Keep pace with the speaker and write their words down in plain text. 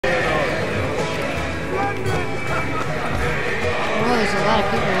there's a lot of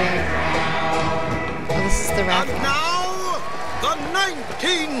people here. Oh, this is the raffle. And now, the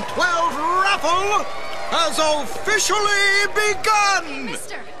 1912 raffle has officially begun!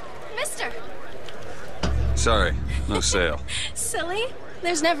 Mister! Sorry, no sale. Silly.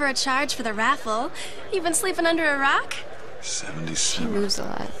 There's never a charge for the raffle. You've been sleeping under a rock? 77. She moves a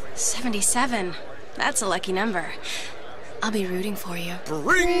lot. 77. That's a lucky number. I'll be rooting for you.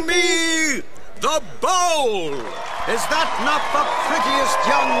 Bring me the bowl! Is that not the prettiest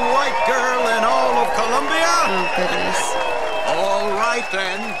young white girl in all of Colombia? Oh, goodness. All right,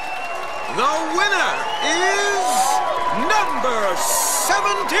 then. The winner is number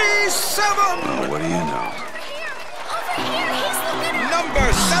 77! Oh, what do you know? Over here! He's the winner! Number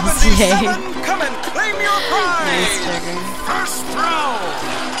 77, come and claim your prize! Nice trigger. First throw!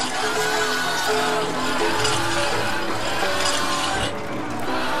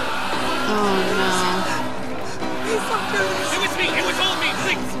 Oh, no. It was me! It was all me!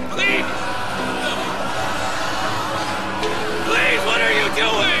 Please! Please! Please, what are you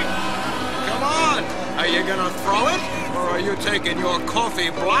doing? Come on! Are you gonna throw it? Or are you taking your coffee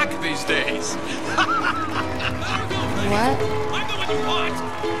black these days? What? I'm the one you want!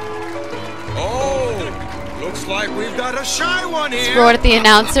 Oh! Looks like we've got a shy one here! Throw it at the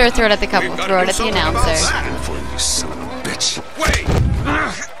announcer or throw it at the couple? We've gotta Throw it do at the something about announcer. that. For you, son of a bitch. Wait!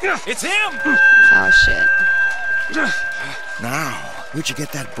 It's him! Oh, shit. Now, where'd you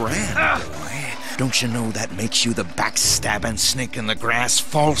get that brand, boy? Don't you know that makes you the backstabbing snake in the grass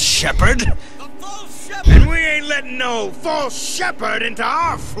false shepherd? And we ain't letting no false shepherd into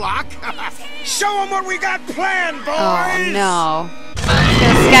our flock. Show them what we got planned, boys! Oh, no. I'm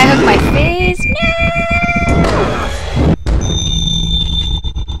gonna skyhook my face. No!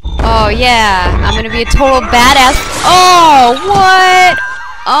 Oh, yeah. I'm gonna be a total badass. Oh, what?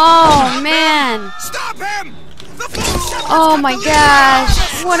 Oh, man. Stop him! The false shepherd's Oh, got my the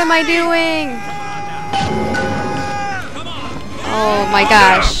gosh. What am I doing? Oh, my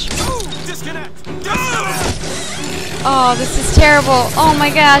gosh. Disconnect! Oh, this is terrible. Oh, my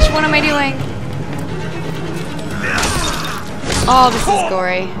gosh. What am I doing? Oh, this is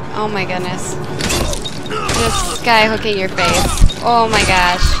gory. Oh, my goodness. Just skyhooking your face. Oh, my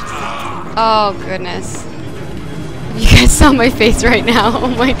gosh. Oh, goodness. You guys saw my face right now. Oh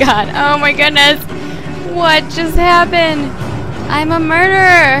my god. Oh my goodness. What just happened? I'm a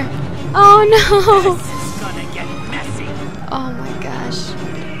murderer. Oh no. This is gonna get messy. Oh my gosh.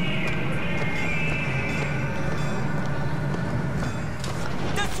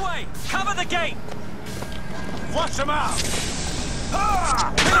 This way! Cover the gate! Flush him out!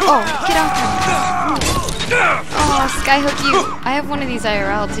 Oh, get out there. Oh, skyhook you. I have one of these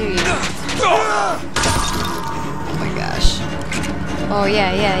IRL too, you know. Oh my gosh. Oh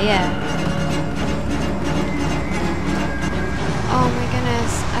yeah, yeah, yeah. Oh my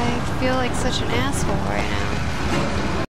goodness. I feel like such an asshole right now.